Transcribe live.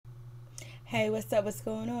Hey, what's up? What's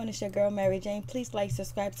going on? It's your girl, Mary Jane. Please like,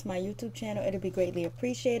 subscribe to my YouTube channel. It'll be greatly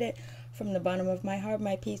appreciated from the bottom of my heart,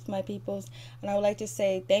 my peeps, my peoples. And I would like to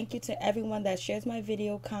say thank you to everyone that shares my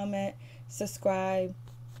video, comment, subscribe,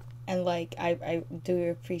 and like. I do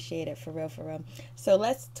appreciate it, for real, for real. So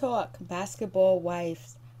let's talk Basketball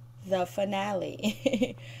Wives, the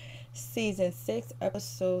finale. Season 6,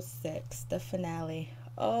 episode 6, the finale.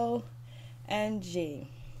 OMG.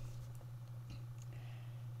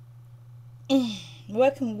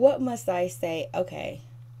 What must I say? Okay,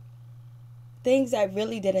 things I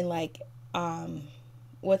really didn't like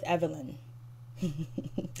with Evelyn.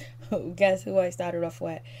 Guess who I started off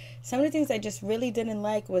with? Some of the things I just really didn't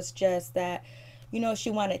like was just that,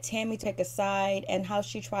 she wanted Tammy to take a side, and how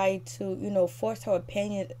she tried to, force her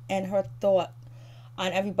opinion and her thought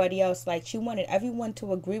on everybody else. Like, she wanted everyone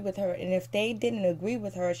to agree with her, and if they didn't agree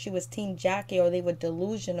with her, she was Team Jackie, or they were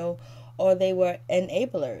delusional, or they were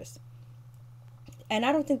enablers. And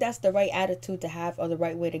I don't think that's the right attitude to have, or the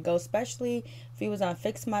right way to go, especially if you was on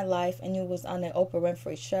Fix My Life and you was on the Oprah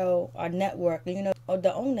Winfrey Show or network, or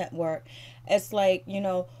the own network. It's like,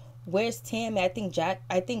 where's Tammy? I think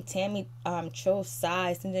Tammy chose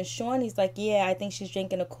sides, and then Shawnee's like, yeah, I think she's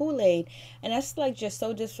drinking a Kool-Aid. And that's like just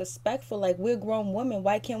so disrespectful. Like, we're grown women.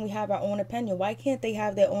 Why can't we have our own opinion? Why can't they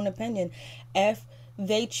have their own opinion? If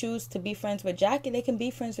they choose to be friends with Jackie, they can be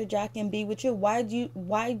friends with Jackie and be with you. Why do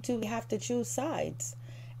we have to choose sides?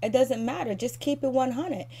 It doesn't matter. Just keep it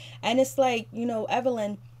 100. And it's like,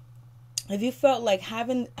 Evelyn, if you felt like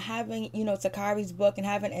having Takari's book and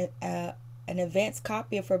having an advanced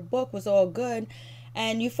copy of her book was all good,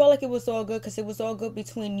 and you felt like it was all good because it was all good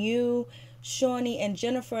between you, Shawnee, and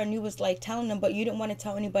Jennifer, and you was like telling them, but you didn't want to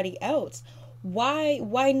tell anybody else. Why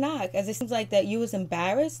not? Because it seems like that you was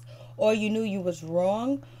embarrassed, or you knew you was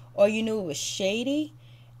wrong, or you knew it was shady,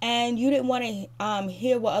 and you didn't want to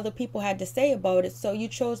hear what other people had to say about it. So you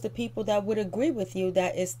chose the people that would agree with you,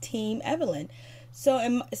 that is Team Evelyn. So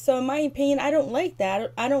in my opinion, I don't like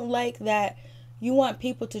that. I don't like that you want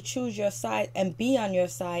people to choose your side and be on your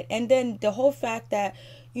side. And then the whole fact that,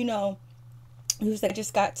 it was like, I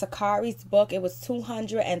just got Takari's book. It was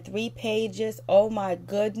 203 pages. Oh my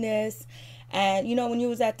goodness. And, when you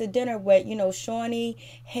was at the dinner with, Shawnee,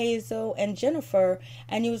 Hazel, and Jennifer,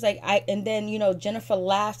 and you was like, and then, Jennifer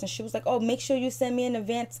laughed, and she was like, oh, make sure you send me in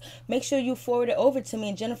advance. Make sure you forward it over to me.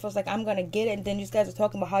 And Jennifer was like, I'm going to get it. And then you guys were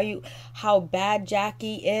talking about how bad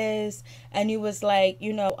Jackie is. And you was like,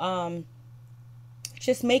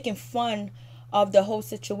 just making fun of the whole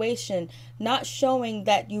situation, not showing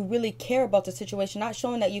that you really care about the situation, not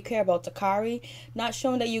showing that you care about Takari, not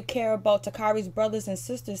showing that you care about Takari's brothers and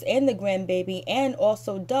sisters and the grandbaby, and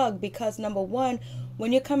also Doug. Because number one,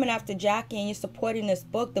 when you're coming after Jackie and you're supporting this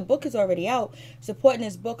book, the book is already out, supporting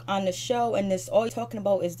this book on the show, and this all you're talking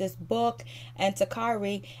about is this book and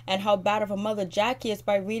Takari and how bad of a mother Jackie is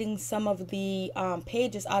by reading some of the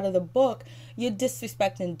pages out of the book. You're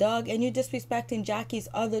disrespecting Doug, and you're disrespecting Jackie's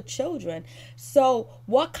other children. So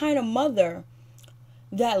what kind of mother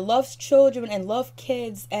that loves children and loves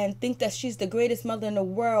kids and think that she's the greatest mother in the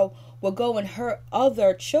world will go and hurt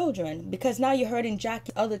other children? Because now you're hurting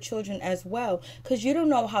Jackie's other children as well, because you don't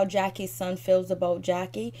know how Jackie's son feels about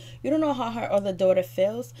Jackie. You don't know how her other daughter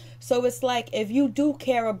feels. So it's like, if you do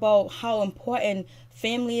care about how important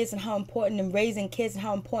family is and how important in raising kids and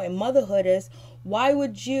how important motherhood is, why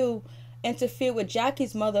would you interfere with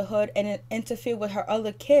Jackie's motherhood and interfere with her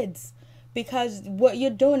other kids? Because what you're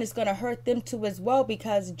doing is going to hurt them too as well,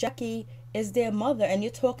 because Jackie is their mother, and you're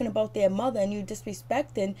talking about their mother, and you're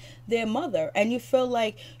disrespecting their mother, and you feel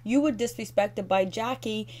like you were disrespected by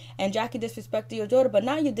Jackie, and Jackie disrespected your daughter, but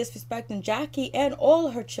now you're disrespecting Jackie and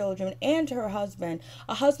all her children and her husband,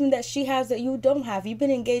 a husband that she has that you don't have. You've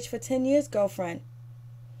been engaged for 10 years, girlfriend.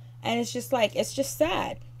 And it's just like, it's just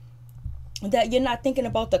sad that you're not thinking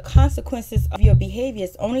about the consequences of your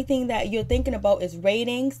behaviors. The only thing that you're thinking about is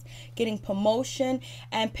ratings, getting promotion,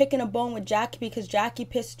 and picking a bone with Jackie because Jackie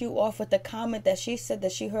pissed you off with the comment that she said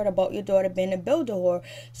that she heard about your daughter being a builder whore.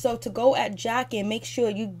 So to go at Jackie and make sure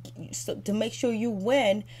you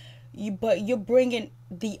win, but you're bringing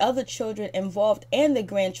the other children involved and the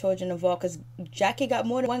grandchildren involved, because Jackie got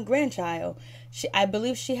more than one grandchild. I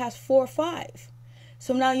believe she has 4 or 5.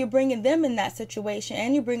 So now you're bringing them in that situation,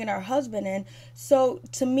 and you're bringing her husband in. So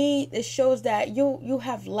to me, it shows that you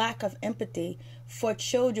have lack of empathy for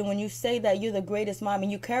children when you say that you're the greatest mom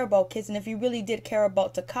and you care about kids. And if you really did care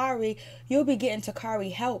about Takari, you'll be getting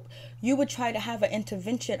Takari help. You would try to have an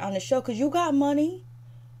intervention on the show because you got money.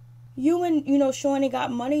 You and Shawnee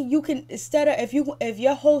got money. You can, instead of, if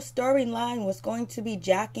your whole storyline was going to be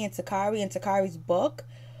Jackie and Takari's book,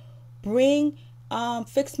 bring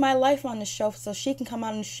fix my life on the show so she can come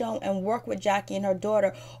on the show and work with Jackie and her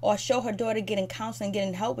daughter, or show her daughter getting counseling,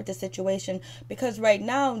 getting help with the situation. Because right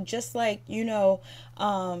now, just like,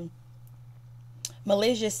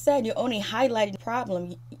 Malaysia said, you're only highlighting the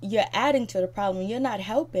problem. You're adding to the problem. You're not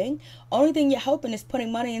helping. Only thing you're helping is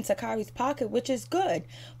putting money in Takari's pocket, which is good.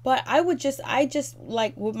 But I just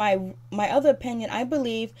like, with my other opinion, I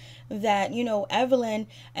believe that, Evelyn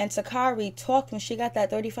and Takari talked when she got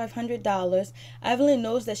that $3,500. Evelyn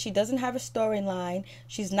knows that she doesn't have a storyline.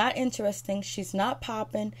 She's not interesting. She's not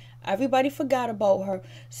popping. Everybody forgot about her.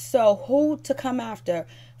 So who to come after?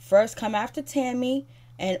 First, come after Tammy.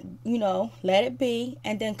 And, let it be.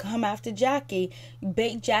 And then come after Jackie.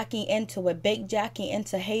 Bait Jackie into it. Bait Jackie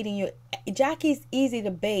into hating you. Jackie's easy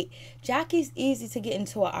to bait. Jackie's easy to get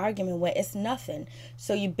into an argument with. It's nothing.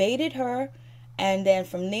 So you baited her. And then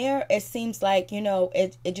from there, it seems like,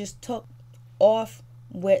 it just took off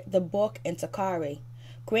with the book and Takari.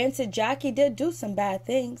 Granted, Jackie did do some bad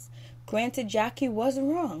things. Granted, Jackie was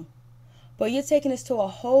wrong. But you're taking this to a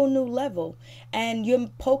whole new level. And you're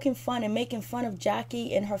poking fun and making fun of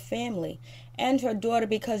Jackie and her family and her daughter,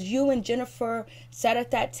 because you and Jennifer sat at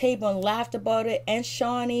that table and laughed about it. And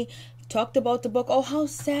Shawnee talked about the book. Oh, how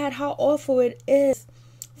sad, how awful it is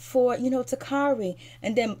for, Takari.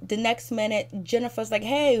 And then the next minute, Jennifer's like,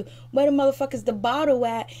 hey, where the motherfucker's the bottle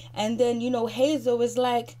at? And then, Hazel is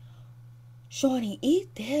like, Shawnee,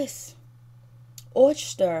 eat this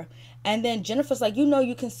oyster. And then Jennifer's like,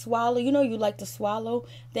 you can swallow. You like to swallow.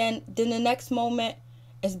 Then the next moment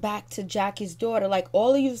is back to Jackie's daughter. Like,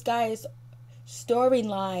 all of you guys'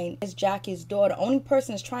 storyline is Jackie's daughter. Only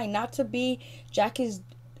person is trying not to be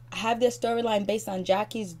have their storyline based on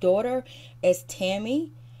Jackie's daughter is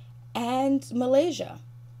Tammy and Malaysia.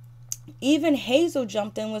 Even Hazel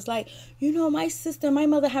jumped in, was like, my sister and my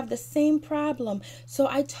mother have the same problem, so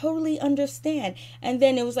I totally understand. And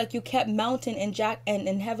then it was like you kept mounting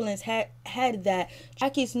in Evelyn's head that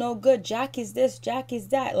Jackie's no good, Jackie's this, Jackie's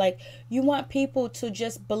that. Like, you want people to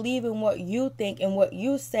just believe in what you think and what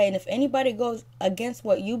you say, and if anybody goes against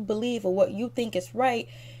what you believe or what you think is right,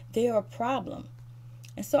 they're a problem.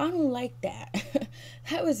 And so I don't like that.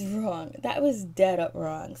 That was wrong. That was dead up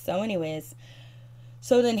wrong. So anyways,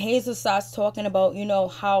 so then Hazel starts talking about,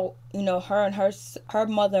 how, her and her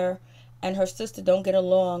mother and her sister don't get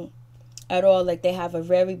along at all. Like, they have a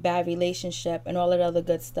very bad relationship and all that other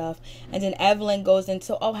good stuff. And then Evelyn goes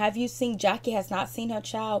into, oh, have you seen, Jackie has not seen her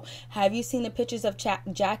child. Have you seen the pictures of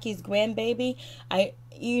Jackie's grandbaby? And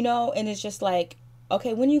it's just like,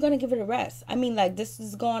 okay, when are you going to give it a rest? I mean, like, this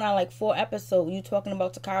is going on like 4 episodes. You talking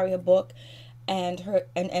about Takari, her book, and her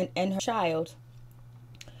and her child.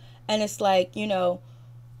 And it's like,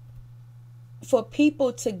 for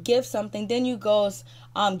people to give something, then you goes,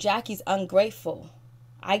 Jackie's ungrateful.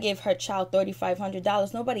 I gave her child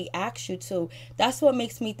 $3,500. Nobody asked you to. That's what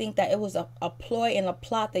makes me think that it was a ploy and a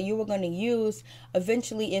plot that you were going to use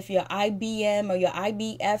eventually if your IBM or your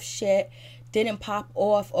IBF shit didn't pop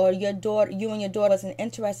off, or you and your daughter wasn't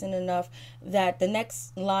interested enough, that the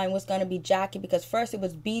next line was going to be Jackie. Because first it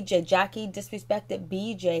was BJ. Jackie disrespected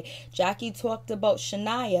BJ. Jackie talked about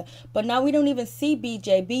Shania, but now we don't even see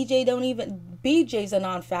BJ. BJ's a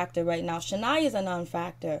non-factor right now. Shania's a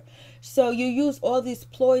non-factor. So you use all these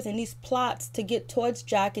ploys and these plots to get towards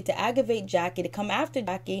Jackie, to aggravate Jackie, to come after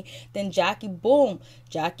Jackie. Then Jackie, boom,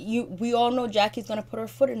 we all know Jackie's going to put her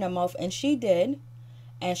foot in her mouth, and she did.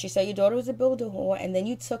 And she said your daughter was a builder whore, and then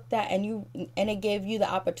you took that and it gave you the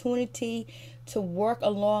opportunity to work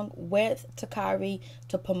along with Takari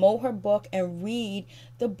to promote her book and read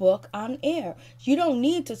the book on air. You don't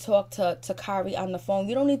need to talk to Takari on the phone.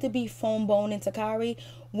 You don't need to be phone boning Takari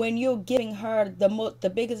when you're giving her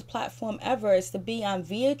the biggest platform ever is to be on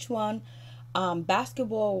VH1,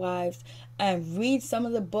 Basketball Wives, and read some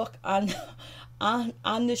of the book on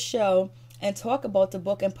the show. And talk about the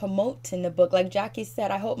book and promoting the book. Like Jackie said,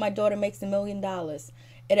 I hope my daughter makes $1 million.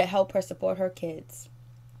 It'll help her support her kids.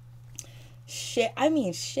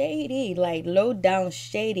 Shady, like low down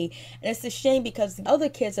shady. And it's a shame because the other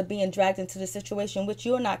kids are being dragged into the situation, which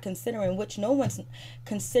you're not considering, which no one's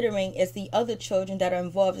considering, is the other children that are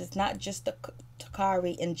involved. It's not just the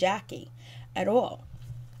Takari and Jackie at all.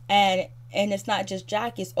 And it's not just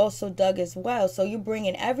Jackie, it's also Doug as well. So you're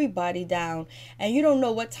bringing everybody down. And you don't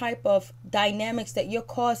know what type of dynamics that you're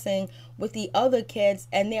causing with the other kids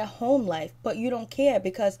and their home life. But you don't care,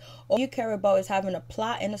 because all you care about is having a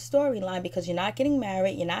plot and a storyline, because you're not getting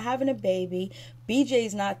married. You're not having a baby.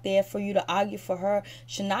 BJ's not there for you to argue for her.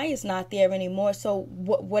 Shania's not there anymore. So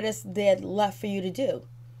what is there left for you to do?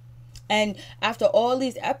 And after all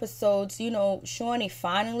these episodes, you know, Shawnee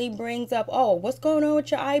finally brings up, oh, what's going on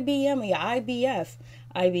with your IBM or your IBF?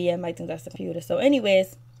 IBM, I think that's the computer. So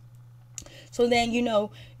anyways, so then, you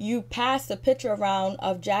know, you pass the picture around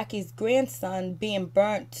of Jackie's grandson being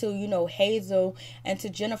burnt to, you know, Hazel and to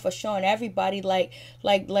Jennifer, showing everybody like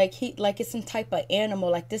it's some type of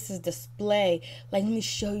animal, like this is display. Like, let me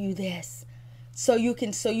show you this. So you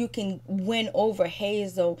can win over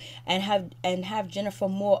Hazel and have Jennifer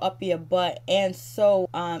more up your butt. And so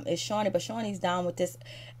is Shawnee, but Shawnee's down with this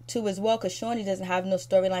too as well, because Shawnee doesn't have no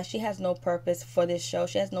storyline. She has no purpose for this show.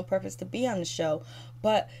 She has no purpose to be on the show.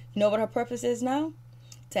 But you know what her purpose is now?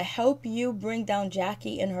 To help you bring down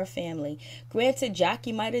Jackie and her family. Granted,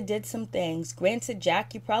 Jackie might have did some things. Granted,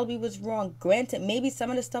 Jackie probably was wrong. Granted, maybe some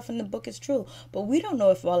of the stuff in the book is true. But we don't know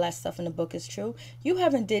if all that stuff in the book is true. You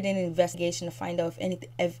haven't did any investigation to find out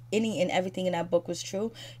if any and everything in that book was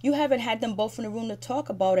true. You haven't had them both in the room to talk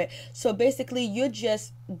about it. So basically, you're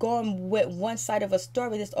just going with one side of a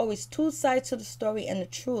story. There's always two sides to the story and the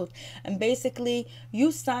truth. And basically,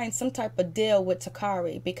 you signed some type of deal with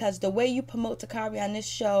Takari, because the way you promote Takari on this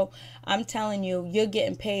show, I'm telling you, you're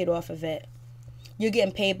getting paid off of it. You're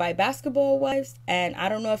getting paid by Basketball Wives, and I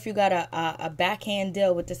don't know if you got a backhand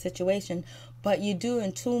deal with the situation, but you're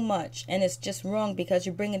doing too much, and it's just wrong because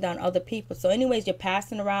you're bringing down other people. So anyways, you're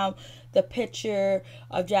passing around the picture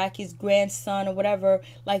of Jackie's grandson or whatever,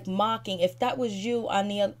 like mocking. If that was you on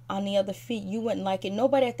the other feet, you wouldn't like it.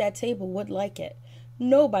 Nobody at that table would like it.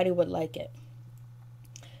 Nobody would like it.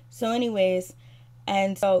 So anyways,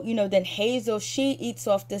 and so, you know, then Hazel, she eats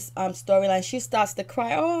off this storyline. She starts to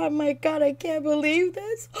cry. Oh my God, I can't believe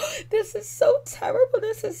this. This is so terrible.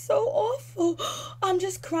 This is so awful. I'm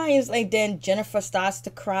just crying. It's like, then Jennifer starts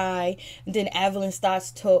to cry. Then Evelyn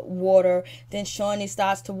starts to water. Then Shawnee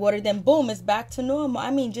starts to water. Then boom, it's back to normal.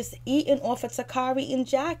 I mean, just eating off of Takari and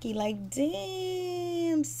Jackie. Like,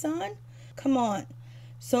 damn, son. Come on.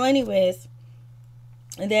 So anyways,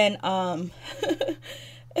 and then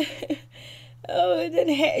oh, and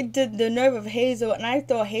then the nerve of Hazel, and I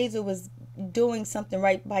thought Hazel was doing something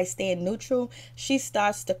right by staying neutral. She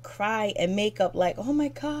starts to cry and make up like, oh my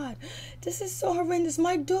God, this is so horrendous.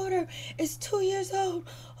 My daughter is 2 years old.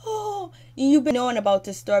 Oh, you've been knowing about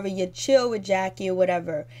this story. You chill with Jackie or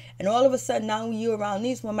whatever, and all of a sudden now you're around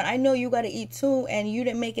these women. I know you got to eat too, and you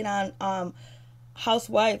didn't make it on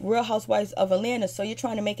Real Housewives of Atlanta, so you're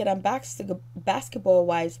trying to make it on Basketball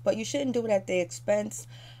Wives, but you shouldn't do it at the expense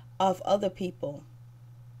of other people.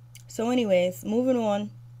 So anyways, moving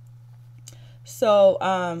on. So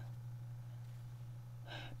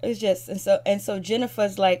it's just, and so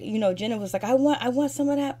Jennifer's like, you know, Jennifer's like, I want some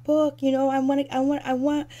of that book, you know, I want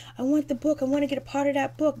the book, I want to get a part of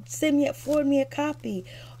that book, forward me a copy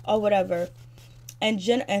or whatever. And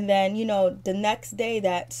then, you know, the next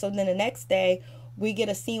day we get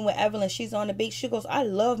a scene with Evelyn. She's on the beach. She goes, I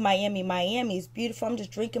love Miami. Miami's beautiful. I'm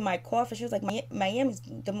just drinking my coffee. She was like, Miami's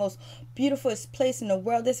the most beautifulest place in the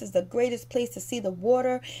world. This is the greatest place to see the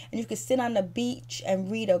water. And you can sit on the beach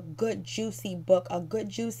and read a good, juicy book. A good,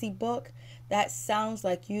 juicy book. That sounds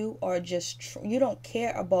like you are just, you don't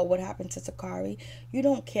care about what happened to Takari. You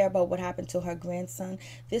don't care about what happened to her grandson.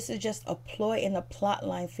 This is just a ploy in the plot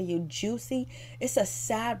line for you. Juicy. It's a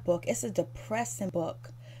sad book. It's a depressing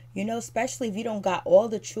book. You know, especially if you don't got all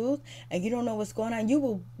the truth and you don't know what's going on, you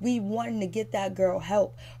will be wanting to get that girl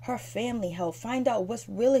help, her family help, find out what's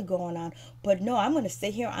really going on. But no, I'm going to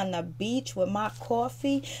sit here on the beach with my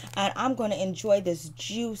coffee and I'm going to enjoy this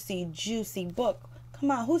juicy, juicy book.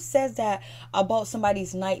 Come on, who says that about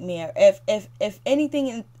somebody's nightmare? If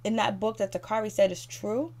anything in that book that Takari said is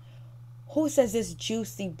true, who says this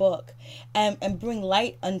juicy book and bring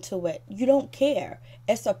light unto it? You don't care.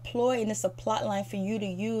 It's a ploy and it's a plot line for you to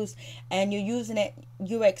use, and you're using it.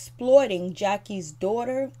 You're exploiting Jackie's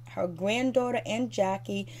daughter, her granddaughter, and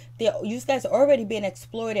Jackie. You guys are already being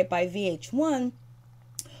exploited by VH1,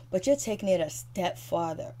 but you're taking it a step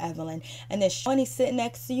farther, Evelyn. And then Shawnee sitting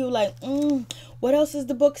next to you like, what else does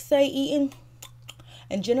the book say, eating?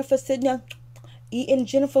 And Jennifer sitting there eating.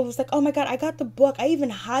 Jennifer was like, oh my God, I got the book. I even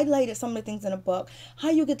highlighted some of the things in the book. How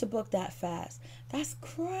you get the book that fast? That's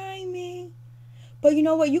crimey. But you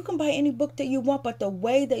know what? You can buy any book that you want, but the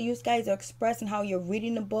way that you guys are expressing how you're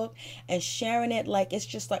reading the book and sharing it, like it's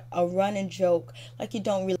just like a running joke, like you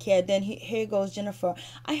don't really care. Then here goes Jennifer.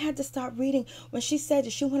 I had to start reading when she said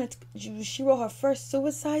that she wrote her first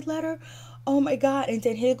suicide letter. Oh my God. And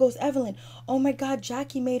then here goes Evelyn. Oh my God,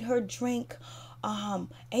 Jackie made her drink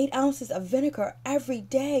 8 ounces of vinegar every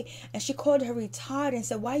day, and she called her retarded and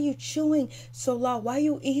said, why are you chewing so loud? Why are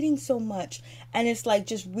you eating so much? And it's like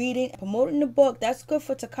just reading, promoting the book. That's good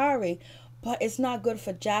for Takari, but it's not good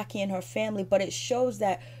for Jackie and her family. But it shows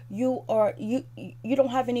that you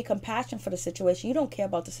don't have any compassion for the situation. You don't care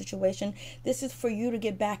about the situation. This is for you to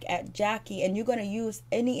get back at Jackie, and you're going to use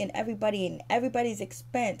any and everybody's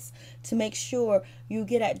expense to make sure you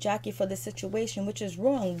get at Jackie for the situation, which is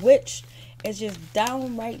wrong, which is just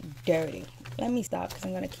downright dirty. Let me stop because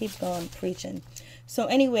I'm going to keep going preaching. So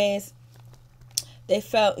anyways, they're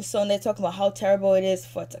talking about how terrible it is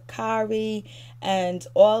for Takari and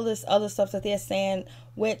all this other stuff that they're saying,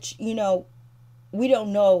 which, we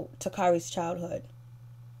don't know Takari's childhood.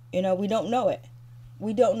 We don't know it.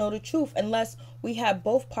 We don't know the truth unless we have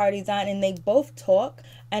both parties on and they both talk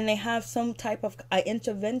and they have some type of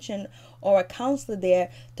intervention or a counselor there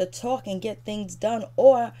to talk and get things done,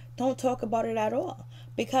 or don't talk about it at all.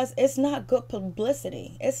 Because it's not good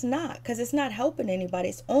publicity. It's not, because it's not helping anybody.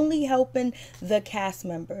 It's only helping the cast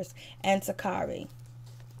members and Takari.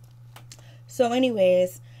 So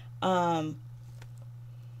anyways, and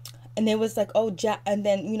it was like, and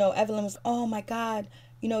then, Evelyn was, oh my God,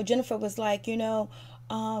 Jennifer was like,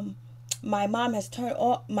 my mom has turned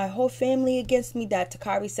all my whole family against me. That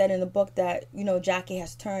Takari said in the book that, Jackie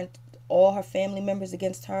has turned all her family members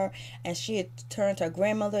against her, and she had turned her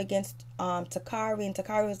grandmother against Takari, and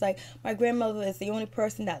Takari was like, my grandmother is the only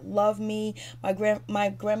person that loved me. My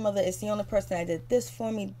grandmother is the only person that did this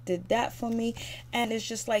for me, did that for me. And it's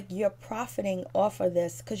just like, you're profiting off of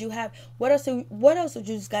this, because you have what else are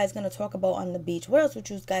you guys gonna talk about on the beach? What else were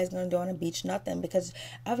you guys gonna do on the beach? Nothing, because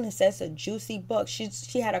Evelyn says it's a juicy book.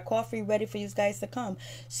 She had a coffee ready for you guys to come.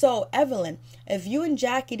 So Evelyn, if you and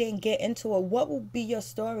Jackie didn't get into it, what would be your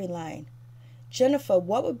storyline? Jennifer,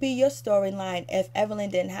 what would be your storyline if Evelyn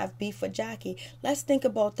didn't have beef with Jackie? Let's think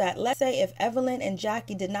about that. Let's say if Evelyn and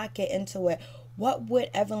Jackie did not get into it, what would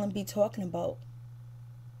Evelyn be talking about?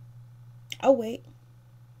 Oh, wait.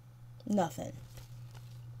 Nothing.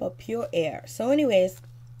 But pure air. So anyways,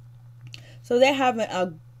 so they're having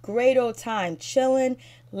a great old time chilling,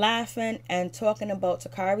 laughing, and talking about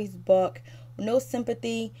Takari's book. No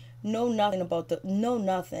sympathy. No nothing about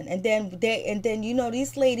nothing. And then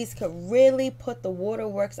these ladies could really put the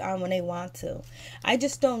waterworks on when they want to. I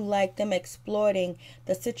just don't like them exploiting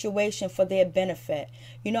the situation for their benefit.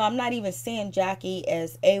 I'm not even saying Jackie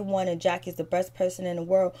is A1 and Jackie's the best person in the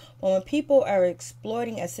world, but when people are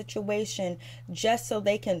exploiting a situation just so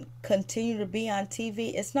they can continue to be on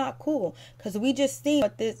TV, it's not cool. Because we just seen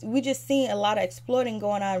a lot of exploiting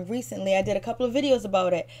going on recently. I did a couple of videos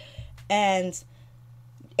about it, and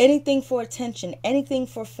anything for attention, anything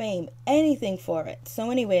for fame, anything for it. So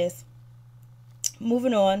anyways,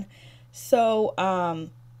 moving on. So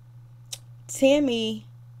Tammy,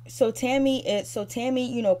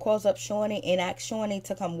 calls up Shawnee and asks Shawnee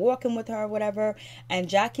to come walking with her or whatever. And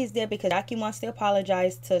Jackie's there because Jackie wants to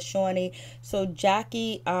apologize to Shawnee. So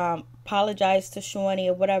Jackie apologized to Shawnee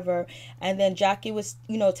or whatever. And then Jackie was,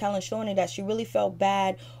 telling Shawnee that she really felt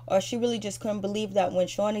bad, or she really just couldn't believe that when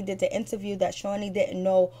Shawnee did the interview that Shawnee didn't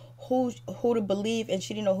know who to believe, and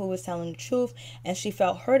she didn't know who was telling the truth, and she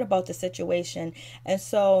felt hurt about the situation. And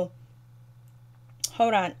so,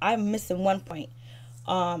 hold on, I'm missing one point.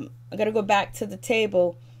 I gotta go back to the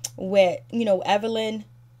table with, Evelyn,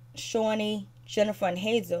 Shawnee, Jennifer, and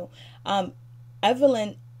Hazel.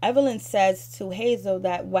 Evelyn says to Hazel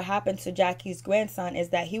that what happened to Jackie's grandson is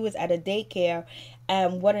that he was at a daycare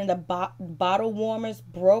and one of the bottle warmers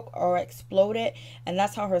broke or exploded, and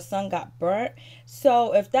that's how her son got burnt.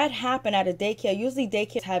 So if that happened at a daycare, usually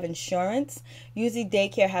daycares have insurance. Usually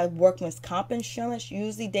daycare has workman's comp insurance.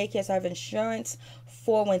 Usually daycares have insurance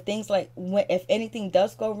for when things like, if anything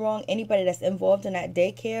does go wrong, anybody that's involved in that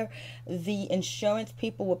daycare, the insurance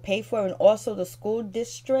people will pay for it, and also the school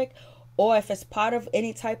district, or if it's part of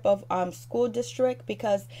any type of school district,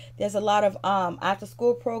 because there's a lot of after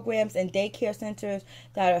school programs and daycare centers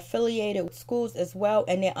that are affiliated with schools as well,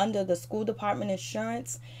 and they're under the school department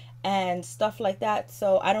insurance and stuff like that.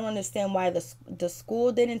 So I don't understand why the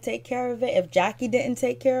school didn't take care of it if Jackie didn't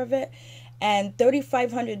take care of it. And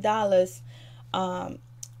 $3,500,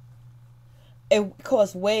 it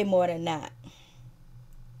costs way more than that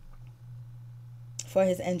for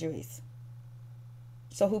his injuries.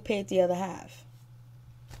 So who paid the other half?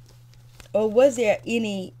 Or was there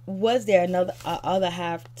another other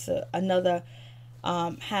half to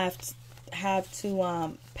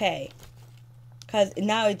pay? Because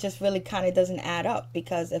now it just really kind of doesn't add up,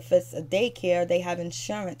 because if it's a daycare, they have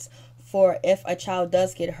insurance for if a child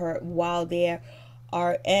does get hurt while they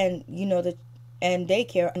are in, and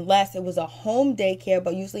daycare, unless it was a home daycare,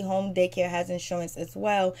 but usually home daycare has insurance as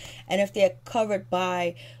well. And if they're covered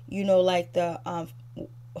by, like the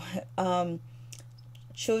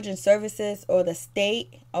Children's Services or the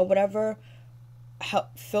state or whatever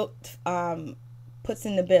puts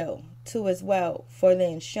in the bill too as well for the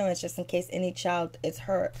insurance, just in case any child is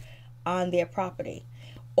hurt on their property.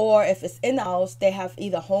 Or if it's in the house, they have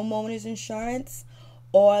either homeowners insurance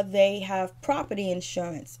or they have property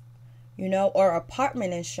insurance, or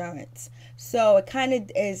apartment insurance. So it kind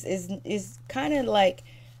of is kind of like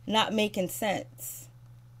not making sense.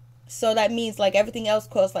 So that means like everything else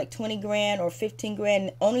costs like 20 grand or 15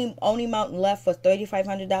 grand. Only amount left was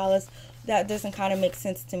 $3,500. That doesn't kind of make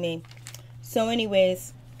sense to me. So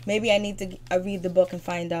anyways, maybe I need to read the book and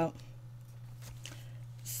find out.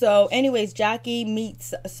 So anyways, Jackie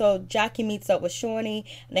meets up with Shawnee,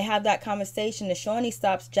 and they have that conversation, and Shawnee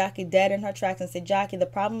stops Jackie dead in her tracks and said, Jackie, the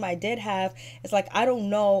problem I did have is like, I don't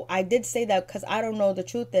know. I did say that because I don't know the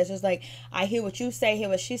truth is. It's like, I hear what you say, hear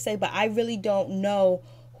what she say, but I really don't know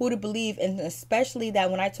who to believe. And especially that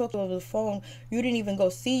when I talked over the phone, you didn't even go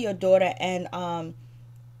see your daughter. And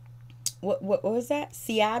what was that?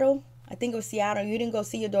 Seattle? I think it was Seattle. You didn't go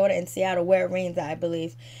see your daughter in Seattle where it rains, I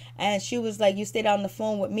believe. And she was like, you stayed on the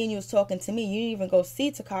phone with me and you was talking to me. You didn't even go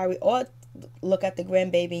see Takari or look at the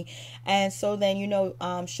grandbaby. And so then,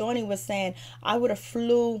 Shawnee was saying, I would have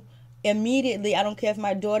flew immediately. I don't care if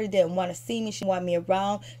my daughter didn't want to see me. She wanted me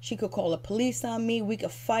around. She could call the police on me. We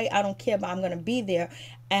could fight. I don't care, but I'm going to be there.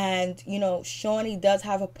 And, Shawnee does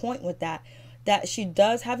have a point with that. That she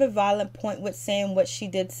does have a violent point with saying what she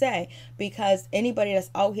did say, because anybody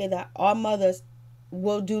that's out here that are mothers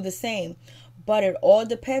will do the same. But it all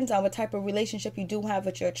depends on what type of relationship you do have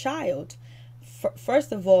with your child,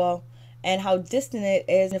 first of all, and how distant it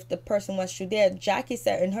is. If the person wants you there, Jackie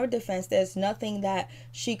said in her defense, there's nothing that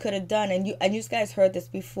she could have done. And you guys heard this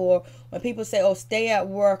before, when people say, oh, stay at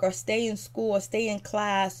work or stay in school or stay in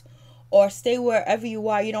class or stay wherever you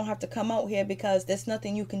are, you don't have to come out here, because there's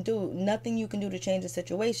nothing you can do to change the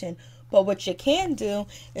situation. But what you can do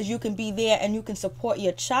is you can be there and you can support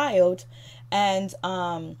your child and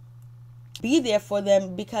be there for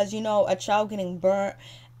them, because a child getting burnt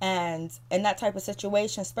and in that type of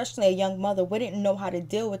situation, especially a young mother, wouldn't know how to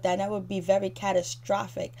deal with that. And that would be very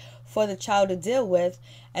catastrophic for the child to deal with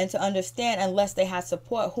and to understand, unless they had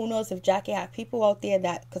support. Who knows if Jackie had people out there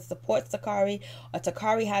that could support Takari, or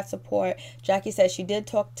Takari had support. Jackie said she did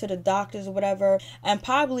talk to the doctors or whatever, and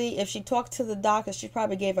probably if she talked to the doctors, she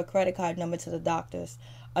probably gave a credit card number to the doctors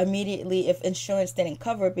immediately if insurance didn't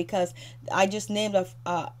cover it, because I just named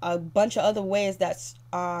a bunch of other ways that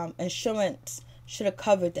insurance should have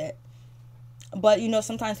covered it. But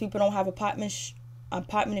sometimes people don't have apartment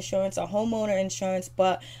insurance or homeowner insurance,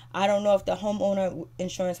 but I don't know if the homeowner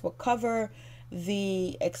insurance will cover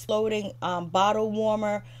the exploding bottle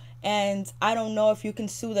warmer, and I don't know if you can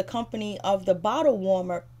sue the company of the bottle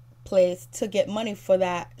warmer place to get money for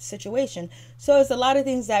that situation. So it's a lot of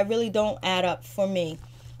things that really don't add up for me.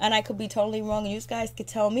 And I could be totally wrong, and you guys could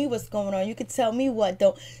tell me what's going on. You could tell me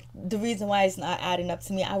the reason why it's not adding up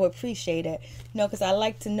to me. I would appreciate it, because I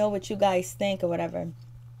like to know what you guys think or whatever.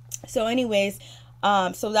 So anyways,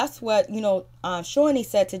 so that's what, Shawnee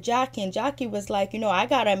said to Jackie, and Jackie was like, I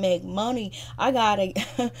gotta make money.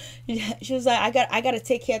 She was like, I gotta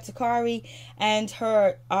take care of Takari and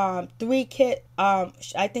her 3 kids.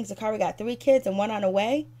 I think Takari got 3 kids and 1 on the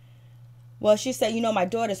way. Well, she said, my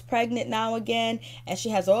daughter's pregnant now again, and she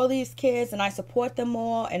has all these kids, and I support them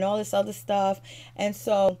all, and all this other stuff. And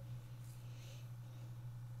so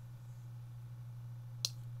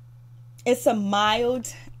it's a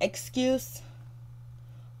mild excuse,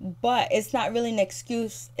 but it's not really an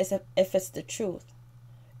excuse if it's the truth.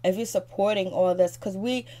 If you're supporting all this, because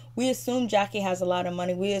we assume Jackie has a lot of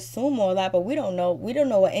money. We assume all that, but we don't know. We don't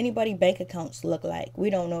know what anybody's bank accounts look like. We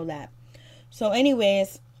don't know that. So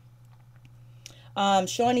anyways,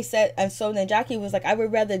 Shawnee said, and so then Jackie was like, I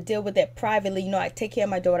would rather deal with it privately. I take care of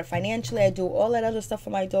my daughter financially. I do all that other stuff for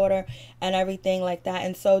my daughter and everything like that.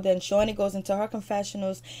 And so then Shawnee goes into her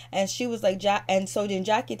confessionals, and she was like, and so then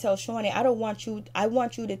Jackie tells Shawnee, I want you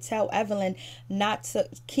to tell Evelyn not to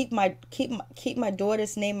keep my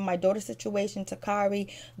daughter's name and my daughter's situation,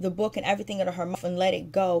 Takari, the book and everything out of her mouth, and let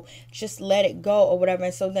it go. Just let it go or whatever.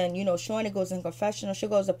 And so then, Shawnee goes in confessional. She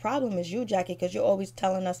goes, the problem is you, Jackie, because you're always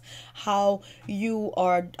telling us how you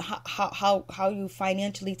are, how you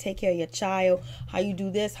financially take care of your child, how you do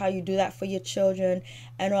this, how you do that for your children,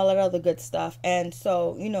 and all that other good stuff. And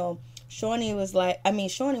so, Shawnee was like,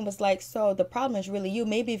 so the problem is really you.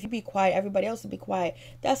 Maybe if you be quiet, everybody else will be quiet.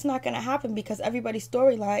 That's not going to happen, because everybody's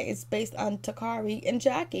storyline is based on Takari and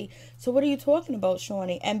Jackie. So what are you talking about,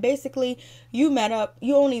 Shawnee? And basically, you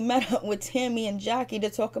only met up with Tammy and Jackie to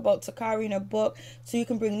talk about Takari in her book, so you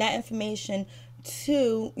can bring that information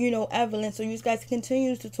to, Evelyn, so you guys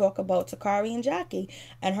continue to talk about Takari and Jackie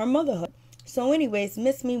and her motherhood. So anyways,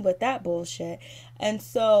 miss me with that bullshit. And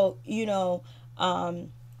so,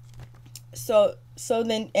 so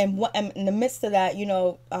then, and in the midst of that,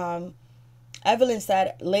 Evelyn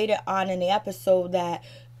said later on in the episode that,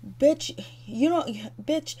 bitch, you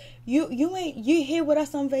here with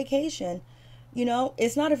us on vacation.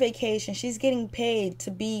 It's not a vacation. She's getting paid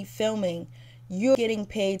to be filming. You're getting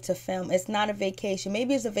paid to film. It's not a vacation.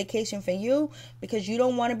 Maybe it's a vacation for you because you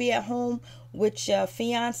don't want to be at home with your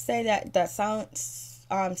fiance that signed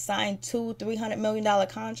 $200-300 million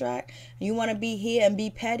contract. You want to be here and be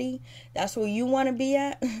petty. That's where you want to be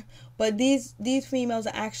at. But these females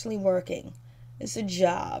are actually working. It's a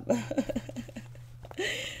job.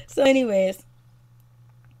 So anyways,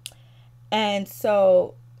 and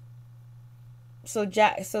so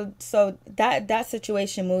that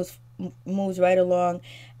situation moves right along.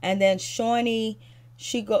 And then Shawnee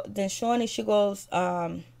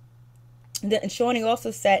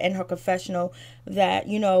also said in her confessional that,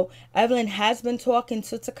 Evelyn has been talking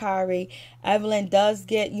to Takari. Evelyn does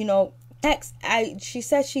get, text. She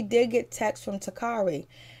said she did get text from Takari,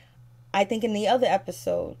 I think, in the other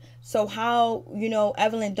episode. So how,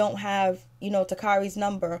 Evelyn don't have, Takari's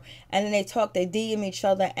number, and then they DM each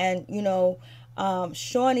other, and,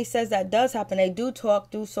 Shawnee says that does happen. They do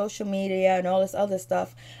talk through social media and all this other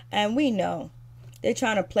stuff, and we know they're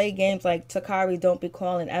trying to play games like Takari don't be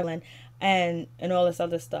calling Evelyn and all this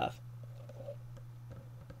other stuff.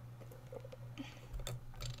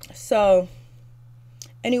 So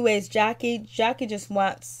anyways, Jackie just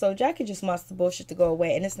wants the bullshit to go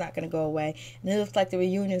away, and it's not going to go away. And it looks like the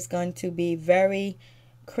reunion is going to be very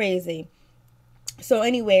crazy. So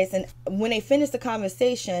anyways, and when they finish the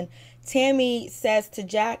conversation, Tammy says to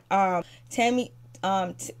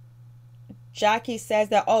Jackie says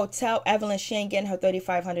that, oh, tell Evelyn she ain't getting her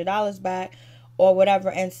 $3,500 back or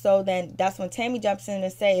whatever. And so then that's when Tammy jumps in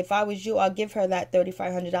and say, if I was you, I'll give her that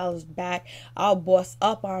 $3,500 back. I'll boss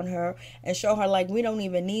up on her and show her, like, we don't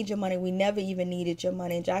even need your money. We never even needed your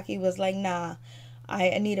money. And Jackie was like, nah,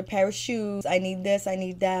 I need a pair of shoes. I need this. I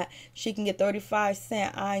need that. She can get 35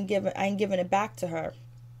 cents. I ain't giving it back to her.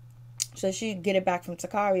 So she get it back from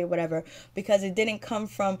Takari or whatever, because it didn't come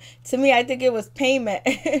from, to me, I think it was payment.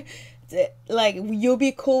 Like, you'll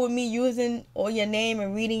be cool with me using all your name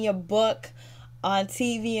and reading your book on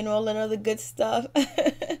TV and all that other good stuff.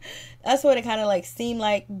 That's what it kind of like seemed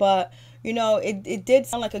like. But it did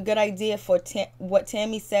sound like a good idea for what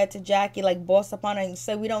Tammy said to Jackie, like, boss up on her and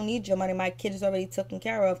say, we don't need your money, my kid is already taken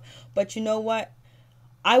care of. But you know what,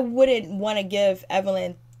 I wouldn't want to give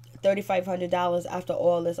Evelyn $3,500 after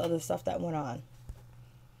all this other stuff that went on.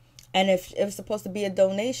 And if it was supposed to be a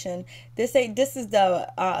donation, this is the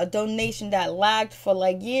a donation that lagged for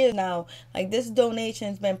like years now. Like, this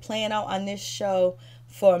donation's been playing out on this show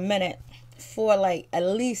for a minute, for like at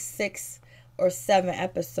least 6 or 7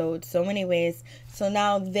 episodes. So anyways, so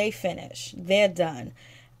now they finish, they're done,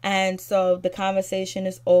 and so the conversation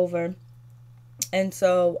is over. And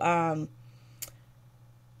so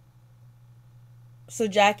so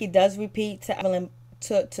Jackie does repeat to Evelyn,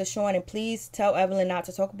 to Shawnee, please tell Evelyn not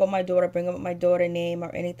to talk about my daughter, bring up my daughter's name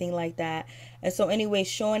or anything like that. And so anyway,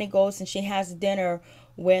 Shawnee goes and she has dinner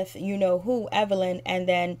with, Evelyn. And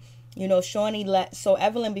then, Shawnee so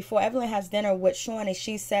Evelyn, before Evelyn has dinner with Shawnee,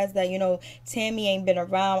 she says that, Tammy ain't been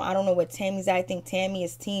around. I don't know what Tammy's at. I think Tammy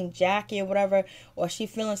is team Jackie or whatever, or she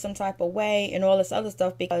feeling some type of way and all this other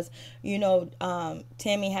stuff because,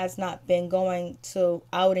 Tammy has not been going to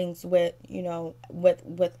outings with,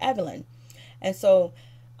 with Evelyn. And so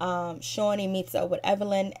Shawnee meets up with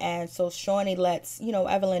Evelyn, and so Shawnee lets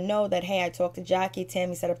Evelyn know that, hey, I talked to Jackie,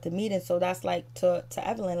 Tammy set up the meeting. So that's like to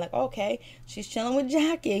Evelyn, like, okay, she's chilling with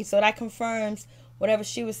Jackie, so that confirms whatever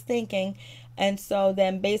she was thinking. And so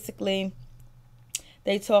then basically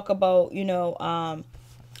they talk about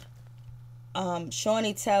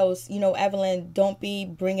Shawnee tells Evelyn, don't be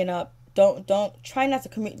bringing up, don't try not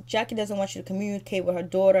to Jackie doesn't want you to communicate with her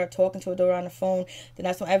daughter, talking to her daughter on the phone. Then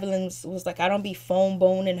that's when Evelyn was like, I don't be phone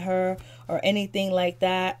boning her or anything like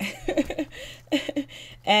that.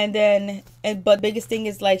 But the biggest thing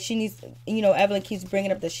is, like, she needs, Evelyn keeps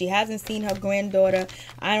bringing up that she hasn't seen her granddaughter.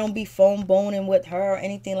 I don't be phone boning with her or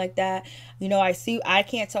anything like that. I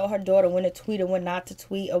can't tell her daughter when to tweet or when not to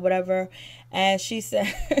tweet or whatever. And she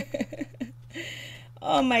said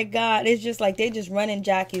oh my God, it's just like they just running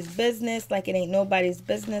Jackie's business like it ain't nobody's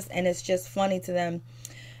business, and it's just funny to them.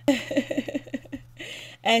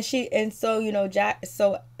 She's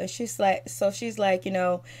like,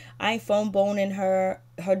 I ain't phone boning her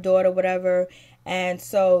daughter, whatever. And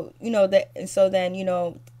so,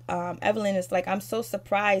 Evelyn is like, I'm so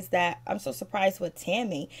surprised with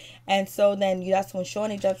Tammy. And so then that's when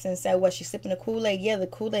Shawnee jumps in and said, what, she's sipping the Kool-Aid? Yeah, the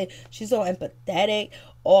Kool-Aid. She's so empathetic,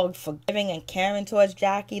 all forgiving and caring towards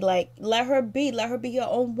Jackie. Like, let her be your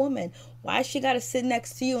own woman. Why she gotta sit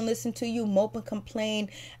next to you and listen to you mope and complain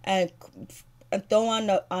and throw on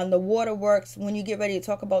the waterworks when you get ready to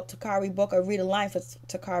talk about Takari book or read a line for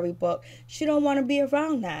Takari book? She don't want to be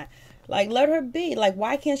around that. Like, let her be. Like,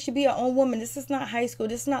 why can't she be her own woman? This is not high school.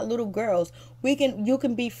 This is not little girls. You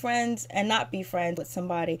can be friends and not be friends with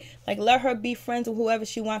somebody. Like, let her be friends with whoever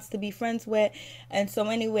she wants to be friends with. And so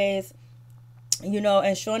anyways,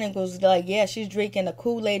 and Shawnee was like, yeah, she's drinking the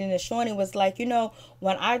Kool-Aid. And then Shawnee was like,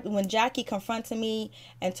 when Jackie confronted me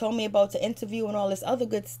and told me about the interview and all this other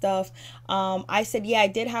good stuff, I said, yeah, I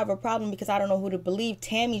did have a problem because I don't know who to believe.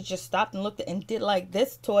 Tammy just stopped and looked and did like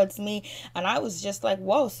this towards me. And I was just like,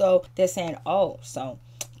 whoa. So they're saying, oh, so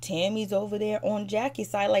Tammy's over there on Jackie's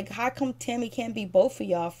side. Like, how come Tammy can't be both of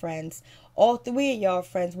y'all friends? All three of y'all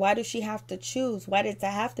friends. Why does she have to choose? Why does it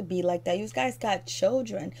have to be like that? You guys got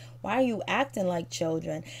children. Why are you acting like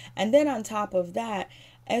children? And then on top of that,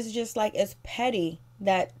 it's just like, it's petty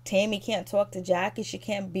that Tammy can't talk to Jackie. She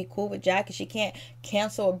can't be cool with Jackie. She can't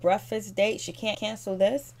cancel a breakfast date. She can't cancel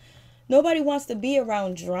this. Nobody wants to be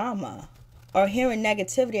around drama or hearing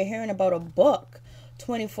negativity or hearing about a book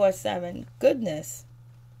 24/7. Goodness.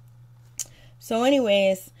 So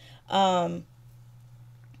anyways, so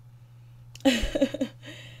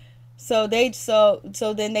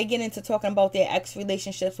then they get into talking about their ex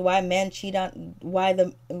relationships, why men cheat on,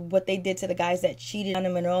 what they did to the guys that cheated on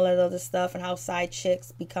them and all that other stuff, and how side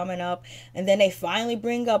chicks be coming up. And then they finally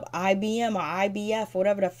bring up IBM or IBF,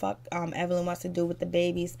 whatever the fuck Evelyn wants to do with the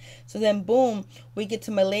babies. So then boom, we get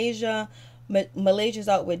to Malaysia. Malaysia's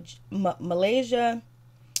out with Malaysia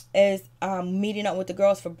is meeting up with the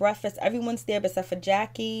girls for breakfast. Everyone's there except for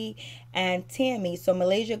Jackie and Tammy. So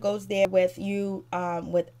Malaysia goes there with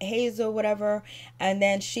with Hazel, whatever, and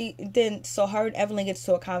then so her and Evelyn gets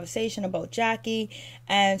to a conversation about Jackie.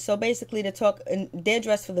 And so basically they talk, and they're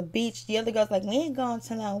dressed for the beach. The other girl's like, we ain't going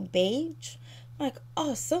to no beach. Like,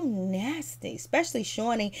 oh, so nasty. Especially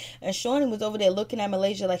Shawnee. And Shawnee was over there looking at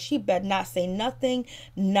Malaysia like she better not say nothing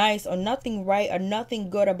nice or nothing right or nothing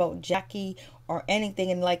good about Jackie or anything.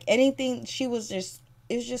 And like anything, it's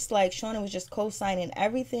just like Shawnee was just co-signing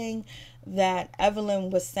everything that Evelyn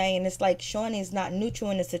was saying. It's like Shawnee's not neutral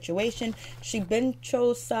in the situation. She been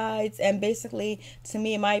chose sides. And basically, to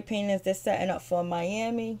me, in my opinion, is they're setting up for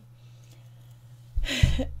Miami.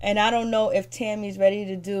 And I don't know if Tammy's ready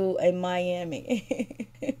to do a Miami.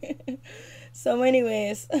 So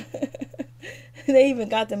anyways, they even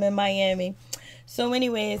got them in Miami. So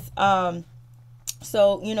anyways,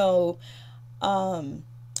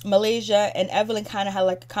 Malaysia and Evelyn kind of had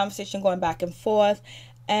like a conversation going back and forth.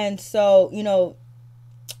 And so,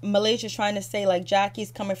 Malaysia's trying to say like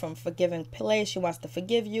Jackie's coming from a forgiving place. She wants to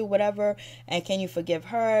forgive you, whatever. And can you forgive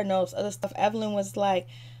her? And all this other stuff. Evelyn was like,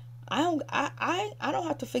 I don't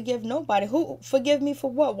have to forgive nobody. Who forgive me for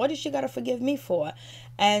what? What does she got to forgive me for?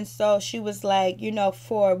 And so she was like,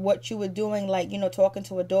 for what you were doing, like, talking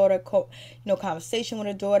to her daughter, conversation with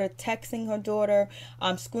her daughter, texting her daughter,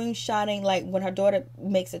 screenshotting, like when her daughter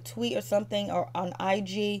makes a tweet or something or on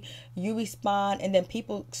IG, you respond, and then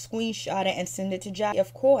people screenshot it and send it to Jackie.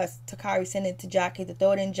 Of course, Takari sent it to Jackie to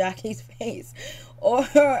throw it in Jackie's face. Or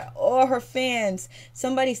her fans,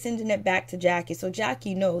 somebody sending it back to Jackie. So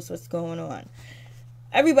Jackie knows what's going on.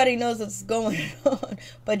 Everybody knows what's going on.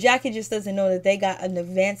 But Jackie just doesn't know that they got an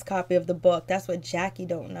advanced copy of the book. That's what Jackie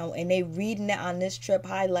don't know. And they reading it on this trip,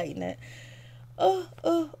 highlighting it.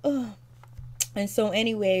 And so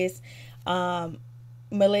anyways,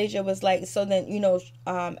 Malaysia was like, so then,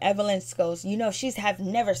 Evelyn goes, she's have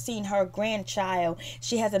never seen her grandchild.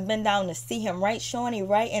 She hasn't been down to see him, right, Shawnee,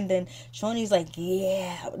 right? And then Shawnee's like,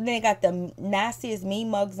 yeah. Then they got the nastiest mean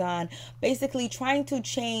mugs on, basically trying to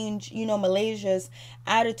change, Malaysia's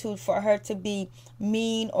attitude for her to be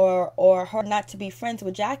mean or her not to be friends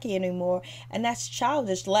with Jackie anymore. And that's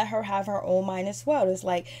childish. Let her have her own mind as well. It's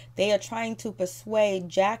like they are trying to persuade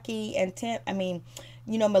Jackie and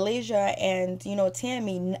Malaysia and,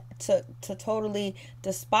 Tammy to totally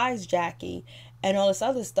despise Jackie and all this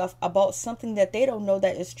other stuff about something that they don't know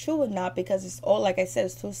that is true or not, because it's all, like I said,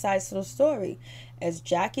 it's two sides to the story. It's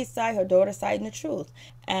Jackie's side, her daughter's side, and the truth.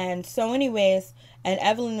 And so anyways, and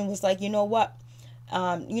Evelyn was like, you know what?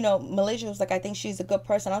 Malaysia was like, I think she's a good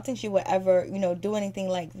person. I don't think she would ever, do anything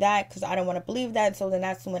like that, because I don't want to believe that. So then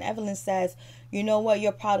that's when Evelyn says, you know what,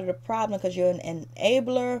 you're part of the problem because you're an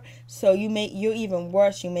enabler. So you're even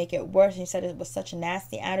worse. You make it worse. And you said it was such a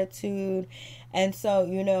nasty attitude. And so,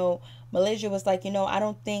 Malaysia was like, I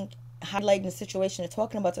don't think highlighting the situation and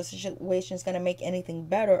talking about the situation is going to make anything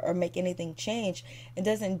better or make anything change. It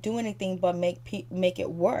doesn't do anything but make it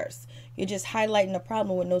worse. You're just highlighting the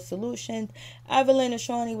problem with no solution. Evelyn and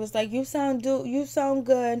Shawnee was like, you sound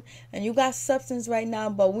good and you got substance right now,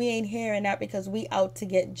 but we ain't hearing that because we out to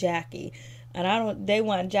get Jackie. And they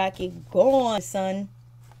want Jackie gone, son.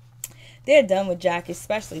 They're done with Jackie,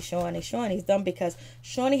 especially Shawnee. Shawnee's done because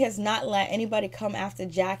Shawnee has not let anybody come after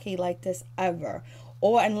Jackie like this ever.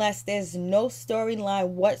 Or unless there's no storyline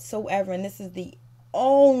whatsoever. And this is the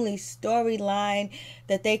only storyline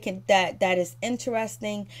that they can that is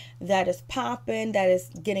interesting, that is popping, that is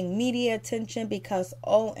getting media attention, because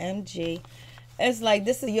OMG. It's like,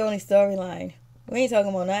 this is the only storyline. We ain't talking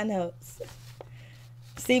about nothing else.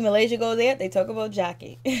 See, Malaysia go there, they talk about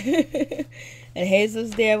Jackie. And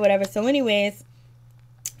Hazel's there, whatever. So anyways,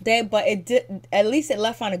 but it did, at least it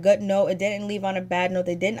left on a good note. It didn't leave on a bad note.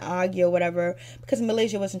 They didn't argue or whatever, because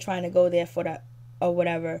Malaysia wasn't trying to go there for that or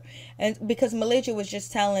whatever. And because Malaysia was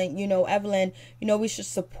just telling, Evelyn, we should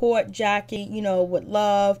support Jackie, with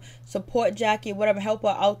love, support Jackie, whatever, help her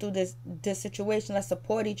out through this situation. Let's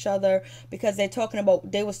support each other, because they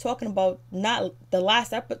was talking about not the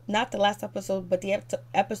last episode, but the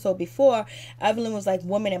episode before. Evelyn was like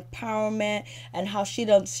woman empowerment and how she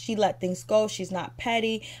let things go. She's not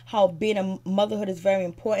petty. How being a motherhood is very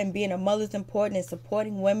important. Being a mother is important, and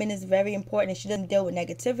supporting women is very important. And she doesn't deal with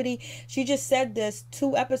negativity. She just said this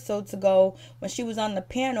 2 episodes ago when she was on the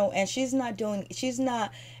panel, and she's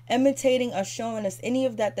not imitating or showing us any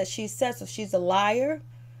of that she said. So she's a liar,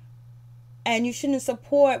 and you shouldn't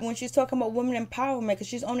support when she's talking about women empowerment, because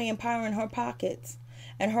she's only empowering her pockets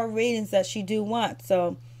and her ratings that she do want.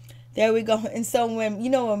 So there we go. And so when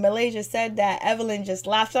Malaysia said that, Evelyn just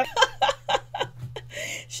laughed.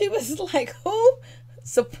 She was like, who?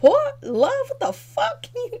 Support? Love? What the fuck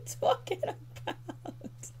are you talking about?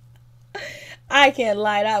 I can't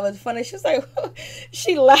lie, that was funny. She was like,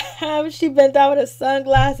 she laughed, she bent out with her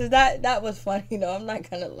sunglasses. That was funny, I'm not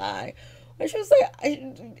gonna lie. And she was like,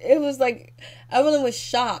 it was like, Evelyn was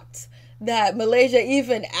shocked that Malaysia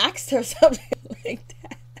even asked her something like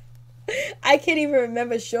that. I can't even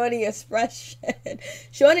remember Shawnee's expression.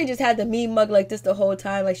 Shawnee just had the mean mug like this the whole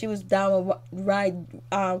time, like she was down with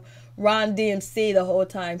Ron DMC the whole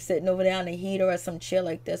time, sitting over there on the heater or some chair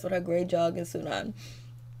like this with her gray jogging suit on.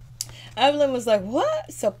 Evelyn was like,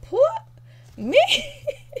 what? Support me?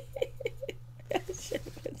 That shit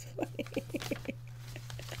was funny.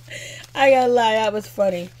 I gotta lie, that was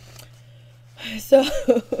funny. So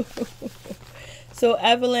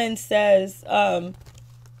Evelyn says, that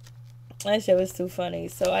shit was too funny.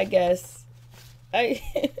 So I guess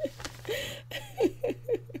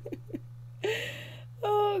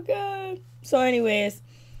oh God. So anyways,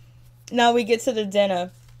 now we get to the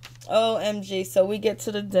dinner. OMG. So we get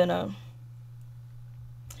to the dinner.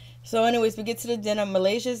 So anyways, we get to the dinner.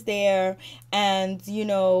 Malaysia's there, and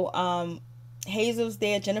Hazel's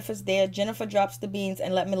there, Jennifer's there. Jennifer drops the beans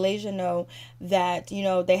and let Malaysia know that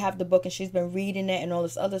they have the book and she's been reading it and all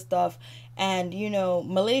this other stuff. And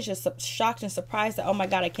Malaysia's shocked and surprised that, oh my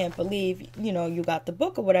God, I can't believe you got the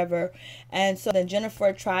book or whatever. And so then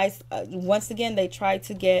Jennifer tries once again. They try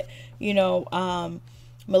to get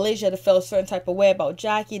Malaysia to feel a certain type of way about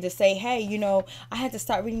Jackie, to say, hey, I had to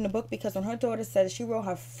start reading the book because when her daughter said she wrote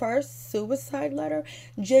her first suicide letter,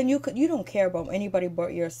 Jen, you don't care about anybody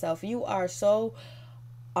but yourself. You are so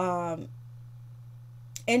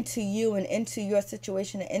into you and into your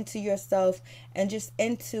situation and into yourself and just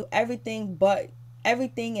into everything, but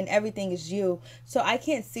everything is you. So I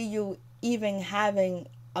can't see you even having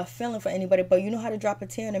a feeling for anybody, but you know how to drop a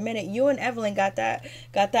tear in a minute. You and Evelyn got that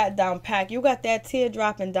down packed. You got that tear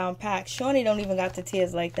dropping down packed. Shawnee don't even got the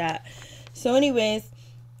tears like that. So anyways,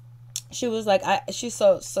 she was like, she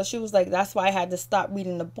was like, that's why I had to stop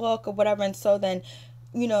reading the book or whatever. And so then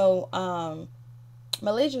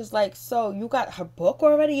Malaysia was like, so you got her book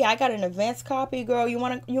already? Yeah, I got an advanced copy, girl. You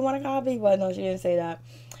want a copy? Well, no, she didn't say that.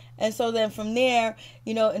 And so then from there,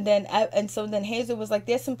 and so then Hazel was like,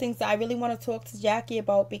 there's some things that I really want to talk to Jackie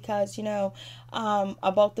about, because,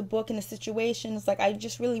 about the book and the situation. It's like, I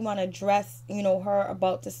just really want to address, her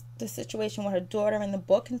about the situation with her daughter and the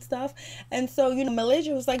book and stuff. And so,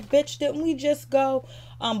 Malaysia was like, bitch, didn't we just go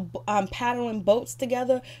paddling boats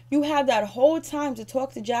together? You had that whole time to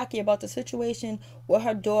talk to Jackie about the situation with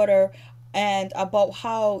her daughter, and about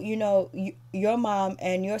how your mom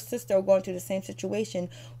and your sister are going through the same situation,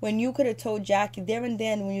 when you could have told Jackie there and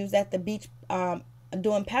then when you was at the beach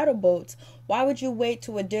doing paddle boats. Why would you wait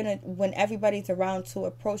to a dinner when everybody's around to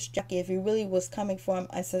approach Jackie if you really was coming from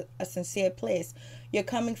a sincere place? You're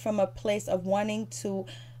coming from a place of wanting to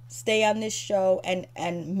stay on this show and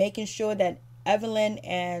making sure that Evelyn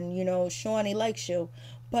and, you know, Shawnee likes you.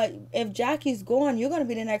 But if Jackie's gone, you're going to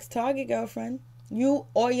be the next target, girlfriend. You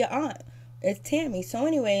or your aunt. It's Tammy. So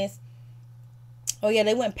anyways, oh yeah,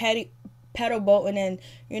 they went pedal boating, and,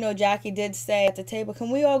 you know, Jackie did say at the table,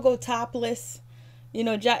 can we all go topless? You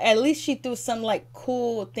know, at least she threw some like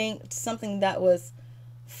cool thing, something that was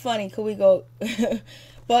funny. Could we go?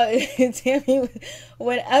 But Tammy,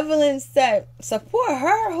 when Evelyn said, support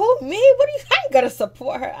her? Who, me? What do you, I ain't gonna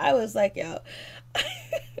support her. I was like, yo.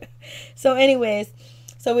 So anyways,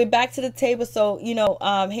 so we're back to the table. So, you know,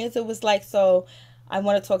 Hazel was like, so I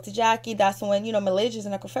want to talk to Jackie. That's when, you know, Malaysia's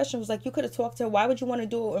in a confession was like, you could have talked to her. Why would you want to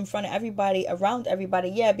do it in front of everybody, around everybody?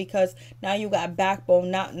 Yeah, because now you got backbone.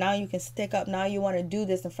 Now you can stick up. Now you want to do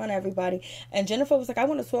this in front of everybody. And Jennifer was like, I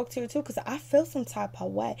want to talk to her too, because I feel some type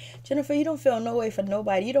of way. Jennifer, you don't feel no way for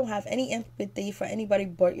nobody. You don't have any empathy for anybody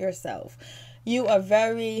but yourself. You are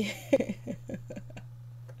very...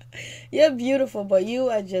 You're beautiful, but you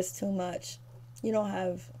are just too much. You don't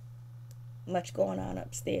have much going on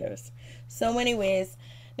upstairs. So anyways,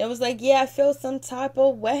 it was like, yeah, I feel some type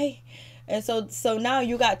of way. And so now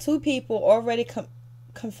you got two people already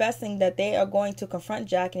confessing that they are going to confront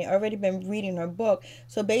Jack, and they already been reading her book.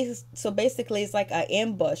 So basically it's like an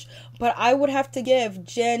ambush. But I would have to give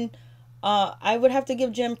Jen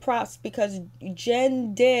props, because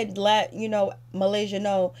Jen did let, you know, Malaysia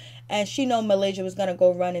know, and she know Malaysia was gonna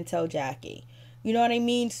go run and tell Jackie. You know what I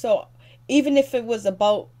mean? So even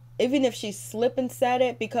if she slipped and said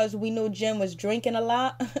it, because we knew Jen was drinking a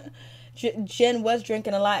lot. Jen was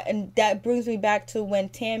drinking a lot. And that brings me back to when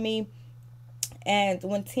Tammy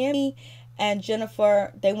and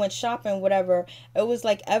Jennifer, they went shopping, whatever. It was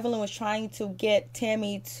like Evelyn was trying to get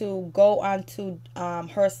Tammy to go onto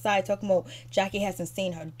her side, talking about Jackie hasn't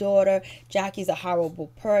seen her daughter. Jackie's a horrible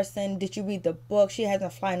person. Did you read the book? She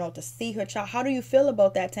hasn't flown out to see her child. How do you feel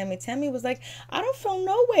about that, Tammy? Tammy was like, I don't feel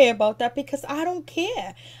no way about that, because I don't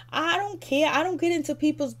care. I don't get into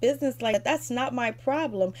people's business like that. That's not my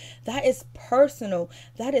problem. That is personal.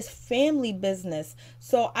 That is family business.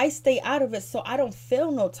 So I stay out of it, so I don't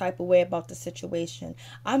feel no type of way about the situation.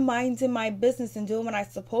 I'm minding my business and doing what I'm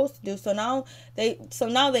supposed to do. So now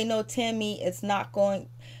they know Tammy is not going.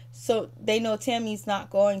 So they know Tammy's not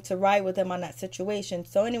going to ride with them on that situation.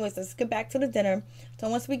 So anyways, let's get back to the dinner. So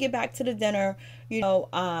once we get back to the dinner, you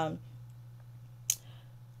know,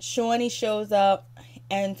 Shawnee shows up,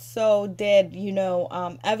 and so did, you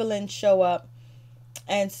know, Evelyn show up.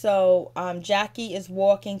 And so Jackie is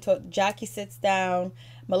walking to, Jackie sits down,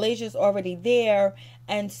 Malaysia's already there.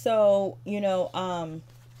 And so, you know,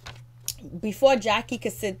 before Jackie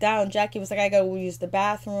could sit down, Jackie was like, I gotta use the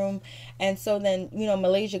bathroom. And so then, you know,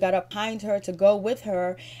 Malaysia got up behind her to go with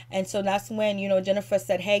her. And so that's when, you know, Jennifer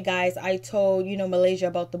said, hey guys, I told, you know, Malaysia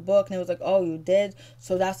about the book. And it was like, oh, you did?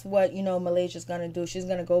 So that's what, you know, Malaysia's gonna do. She's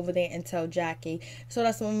gonna go over there and tell Jackie. So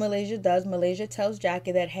that's what Malaysia does. Malaysia tells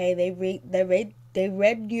Jackie that, hey, they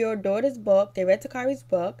read your daughter's book. They read Takari's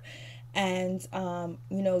book. And,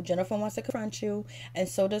 you know, Jennifer wants to confront you, and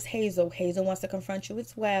so does Hazel. Hazel wants to confront you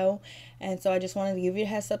as well. And so I just wanted to give you a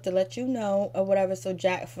heads up to let you know or whatever. So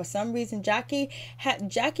for some reason, Jackie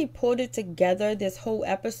pulled it together this whole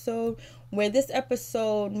episode, where this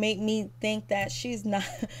episode made me think that she's not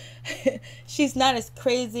as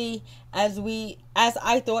crazy as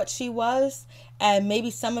I thought she was. And maybe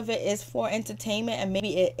some of it is for entertainment, and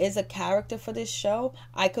maybe it is a character for this show.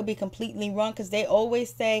 I could be completely wrong, because they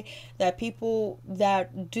always say that people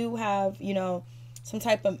that do have, you know, some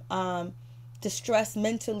type of distress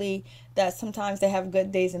mentally, that sometimes they have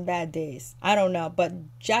good days and bad days. I don't know. But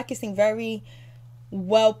Jackie seemed very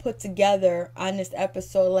well put together on this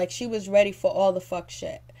episode. Like, she was ready for all the fuck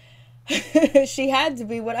shit. She had to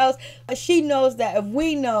be. What else? But she knows that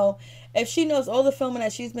if she knows all the filming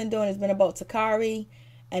that she's been doing has been about Takari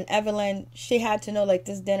and Evelyn, she had to know, like,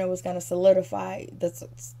 this dinner was going to solidify the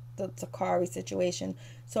Takari situation.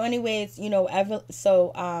 So anyways, you know,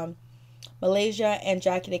 Malaysia and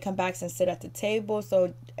Jackie, they come back and sit at the table.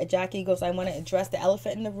 So Jackie goes, I want to address the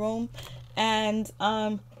elephant in the room. And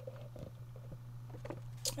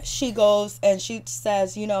she goes and she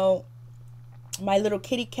says, you know, my little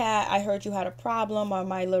kitty cat, I heard you had a problem, or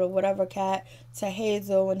my little whatever cat, to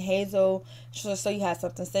Hazel. And Hazel, so you had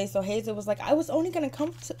something to say. So Hazel was like, I was only gonna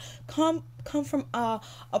come from a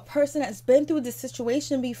person that's been through this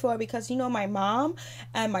situation before, because, you know, my mom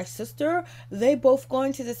and my sister, they both go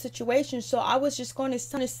into the situation. So I was just going to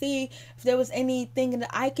see if there was anything that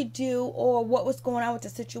I could do, or what was going on with the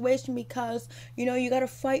situation, because, you know, you got to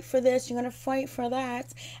fight for this, you're going to fight for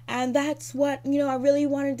that. And that's what, you know, I really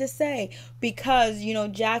wanted to say, because, you know,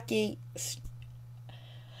 Jackie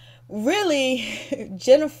really,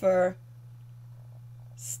 Jennifer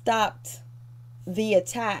stopped the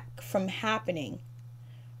attack from happening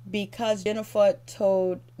because Jennifer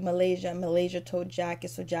told Malaysia told Jackie,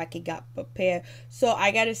 so Jackie got prepared. So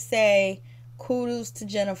I gotta say, kudos to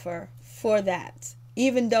Jennifer for that.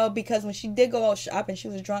 Even though, because when she did go out shopping, she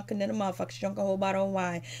was drunk and then a motherfucker. She drank a whole bottle of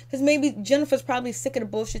wine. Because maybe Jennifer's probably sick of the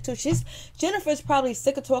bullshit too. Jennifer's probably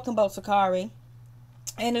sick of talking about Sakari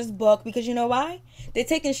in his book, because you know why? They're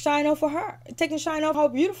taking shine off of her. Taking shine off how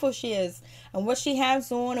beautiful she is and what she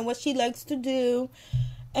has on and what she likes to do.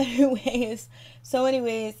 Anyways,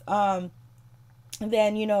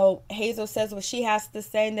 then, you know, Hazel says what she has to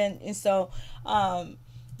say, and so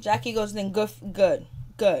Jackie goes, then good.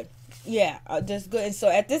 Yeah, just good. And so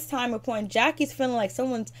at this time of point, Jackie's feeling like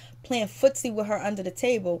someone's playing footsie with her under the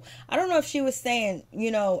table. I don't know if she was saying, you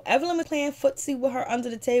know, Evelyn was playing footsie with her under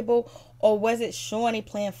the table, or was it Shawnee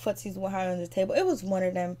playing footsies with her under the table? It was one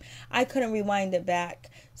of them. I couldn't rewind it back.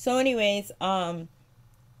 So anyways, so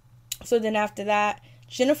then after that,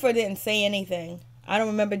 Jennifer didn't say anything. I don't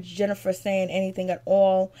remember Jennifer saying anything at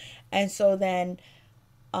all. And so then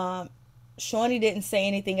Shawnee didn't say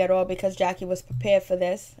anything at all because Jackie was prepared for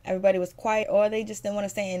this. Everybody was quiet, or they just didn't want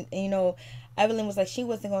to say. And you know, Evelyn was like, she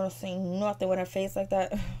wasn't going to say nothing with her face like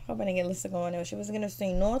that. Hope I didn't get Lisa going there. She wasn't going to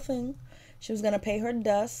say nothing. She was going to pay her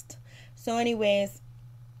dust. So anyways,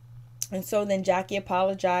 and so then Jackie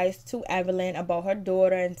apologized to Evelyn about her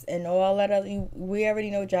daughter and all that other. We already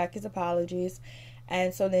know Jackie's apologies.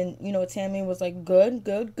 And so then, you know, Tammy was like,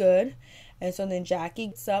 good. And so then Jackie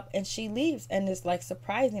gets up and she leaves. And it's like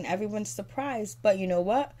surprising. Everyone's surprised. But you know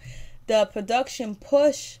what? The production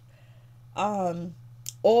push,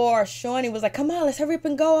 or Shawnee was like, come on, let's hurry up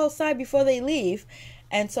and go outside before they leave.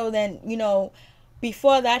 And so then, you know,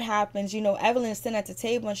 before that happens, you know, Evelyn's sitting at the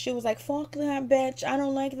table and she was like, fuck that bitch. I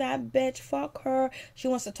don't like that bitch. Fuck her. She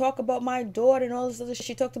wants to talk about my daughter and all this other shit.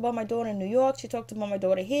 She talked about my daughter in New York. She talked about my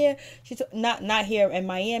daughter here. Not here in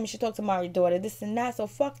Miami. She talked to my daughter this and that. So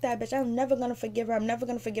fuck that bitch. I'm never going to forgive her. I'm never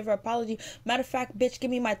going to forgive her apology. Matter of fact, bitch,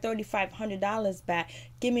 give me my $3,500 back.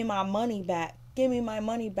 Give me my money back. Give me my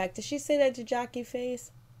money back. Did she say that to Jackie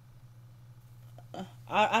face?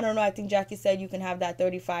 I don't know. I think Jackie said you can have that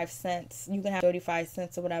 35 cents. You can have 35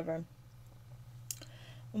 cents or whatever.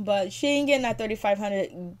 But she ain't getting that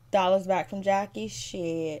 $3,500 back from Jackie.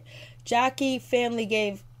 Shit. Jackie family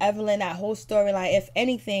gave Evelyn that whole storyline. If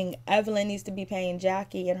anything, Evelyn needs to be paying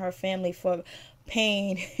Jackie and her family for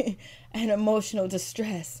pain and emotional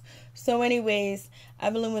distress. So anyways,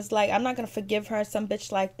 Evelyn was like, I'm not gonna forgive her, some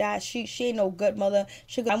bitch like that. She ain't no good mother.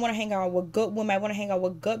 She go, I want to hang out with good women. I want to hang out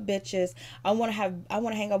with good bitches. I want to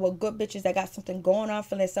hang out with good bitches that got something going on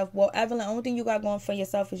for themselves. Well, Evelyn, only thing you got going for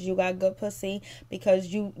yourself is you got good pussy, because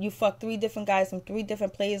you fucked 3 different guys from 3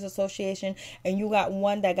 different players association, and you got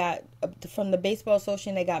one that got from the baseball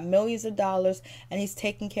association that got millions of dollars, and he's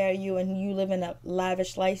taking care of you, and you live in a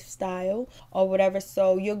lavish lifestyle or whatever.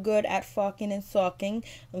 So you're good at fucking and sucking.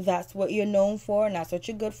 That's what you're known for, and that's what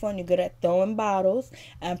you're good for, and you're good at throwing bottles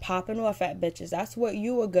and popping off at bitches. That's what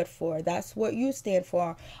you are good for. That's what you stand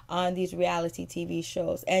for on these reality TV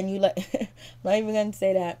shows. And you I'm not even gonna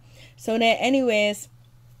say that. So then anyways,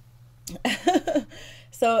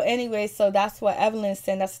 so that's what Evelyn's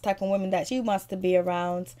saying. That's the type of women that she wants to be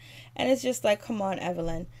around. And it's just like, come on,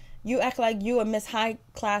 Evelyn. You act like you a Miss High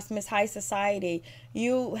Class, Miss High Society.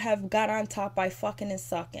 You have got on top by fucking and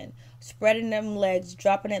sucking, spreading them legs,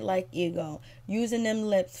 dropping it like ego, using them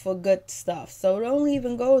lips for good stuff. So don't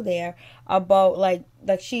even go there about like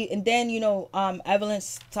she. And then, you know, Evelyn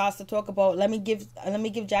starts to talk about, let me give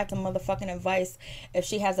Jack the motherfucking advice. If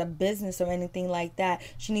she has a business or anything like that,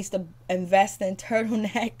 she needs to invest in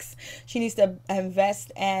turtlenecks. She needs to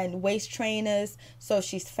invest in waist trainers. So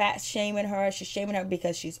she's fat shaming her. She's shaming her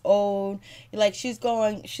because she's old. Like she's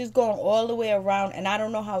going all the way around, and I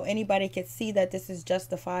don't know how anybody could see that this is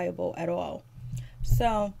justifiable at all.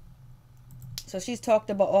 So she's talked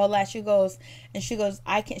about all that. She goes,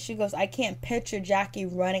 I can't picture Jackie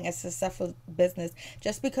running a successful business.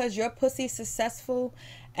 Just because your pussy's successful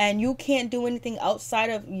and you can't do anything outside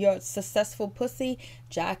of your successful pussy,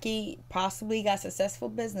 Jackie possibly got successful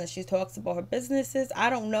business. She talks about her businesses. I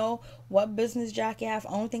don't know what business Jackie have.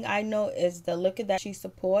 Only thing I know is the liquor that she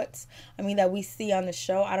supports. I mean, that we see on the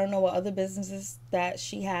show. I don't know what other businesses that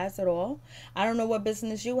she has at all. I don't know what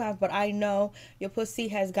business you have, but I know your pussy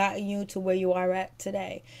has gotten you to where you are at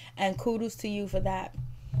today. And kudos to you for that.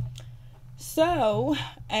 So,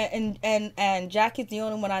 and Jackie's the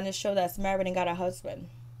only one on this show that's married and got a husband.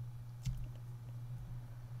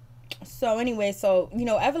 So anyway, so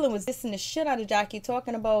Evelyn was dissing the shit out of Jackie,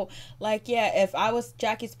 talking about like, yeah, if I was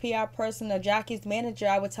Jackie's PR person or Jackie's manager,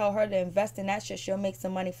 I would tell her to invest in that shit. She'll make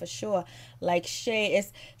some money for sure. Like shit,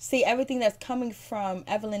 it's see, everything that's coming from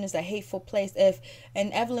Evelyn is a hateful place.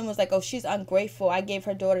 And Evelyn was like, oh, she's ungrateful. I gave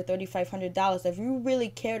her daughter $3,500. If you really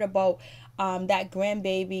cared about that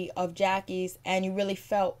grandbaby of Jackie's, and you really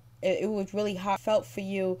felt it was really heartfelt for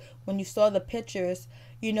you when you saw the pictures,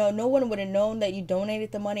 no one would have known that you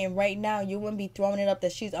donated the money, and right now you wouldn't be throwing it up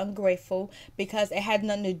that she's ungrateful, because it had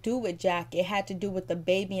nothing to do with Jackie. It had to do with the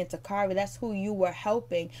baby and Takari. That's who you were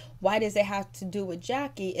helping. Why does it have to do with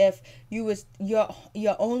Jackie if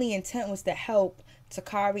your only intent was to help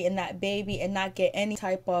Takari and that baby and not get any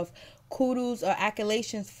type of kudos or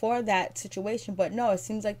accolations for that situation? But no, it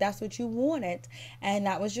seems like that's what you wanted, and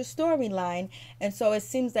that was your storyline. And so it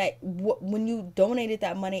seems that when you donated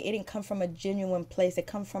that money, it didn't come from a genuine place. It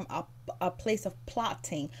come from a place of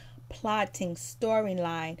plotting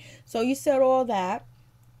storyline. So you said all that.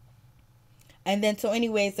 And then, so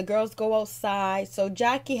anyways, the girls go outside. So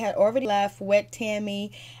Jackie had already left with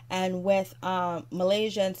Tammy and with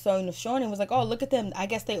Malaysia. And so Shawnee was like, oh, look at them. I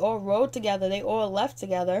guess they all rode together. They all left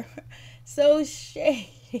together. So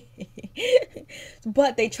shady.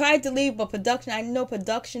 But they tried to leave, but production, I know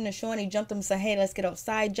production and Shawnee jumped them and said, hey, let's get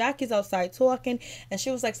outside. Jackie's outside talking, and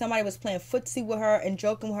she was like, somebody was playing footsie with her and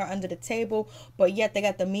joking with her under the table, but yet they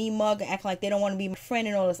got the mean mug and acting like they don't want to be my friend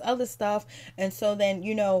and all this other stuff. And so then,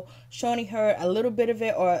 Shawnee heard a little bit of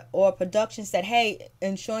it, or production said, hey,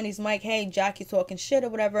 in Shawnee's mic, hey, Jackie's talking shit or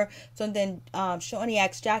whatever. So then Shawnee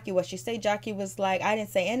asked Jackie what she said. Jackie was like, I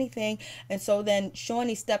didn't say anything. And so then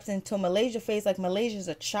Shawnee steps into Malaysia's face like Malaysia's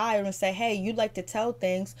a child and say, hey, you'd like to tell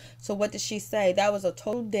things. So what did she say? That was a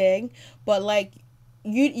total dig. But like,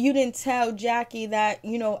 you didn't tell Jackie that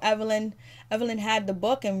Evelyn had the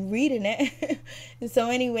book and reading it. And so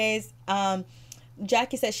anyways,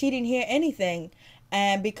 Jackie said she didn't hear anything,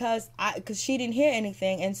 and because she didn't hear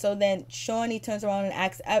anything. And so then Shawnee turns around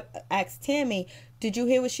and asks Tammy, did you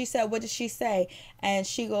hear what she said? What did she say? And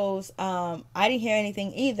she goes, I didn't hear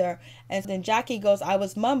anything either. And then Jackie goes, I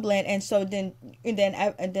was mumbling. And so then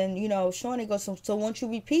Shawnee goes, so won't you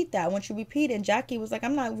repeat that? Won't you repeat it? And Jackie was like,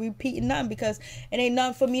 I'm not repeating nothing, because it ain't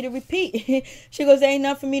nothing for me to repeat. She goes, there ain't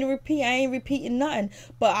nothing for me to repeat. I ain't repeating nothing.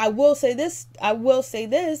 But I will say this.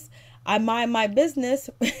 I mind my business.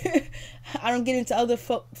 I don't get into other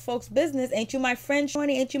folks' business. Ain't you my friend,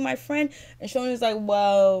 Shawnee? Ain't you my friend? And Shawnee was like,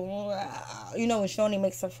 well, when Shawnee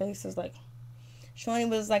makes her faces like, Shawnee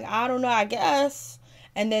was like, I don't know, I guess.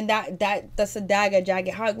 And then that's a dagger,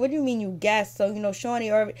 Jackie. What do you mean you guess? So,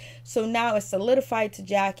 Shawnee already, so now it's solidified to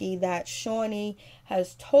Jackie that Shawnee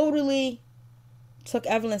has totally took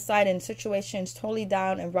Evelyn's side in situations, totally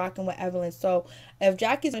down and rocking with Evelyn. So if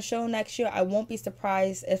Jackie's on the show next year, I won't be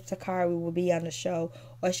surprised if Takari will be on the show,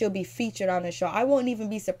 or she'll be featured on the show. I won't even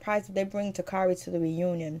be surprised if they bring Takari to the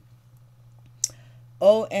reunion.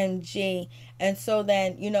 OMG. And so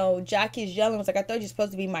then, Jackie's yelling, was like, I thought you were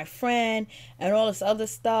supposed to be my friend and all this other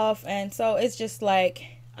stuff. And so it's just like,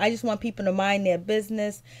 I just want people to mind their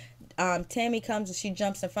business. Tammy comes and she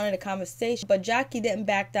jumps in front of the conversation, but Jackie didn't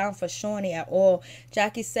back down for Shawnee at all.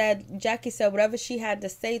 Jackie said whatever she had to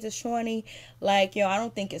say to Shawnee, like, I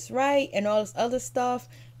don't think it's right and all this other stuff.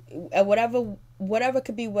 Whatever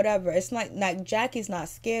could be whatever. It's like Jackie's not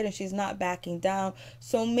scared and she's not backing down.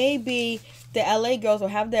 So maybe the LA girls will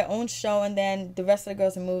have their own show, and then the rest of the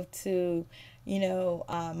girls will move to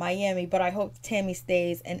Miami. But I hope Tammy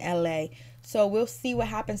stays in LA. So we'll see what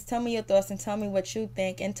happens. Tell me your thoughts and tell me what you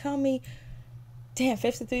think. And tell me, damn,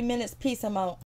 53 minutes. Peace. I'm out.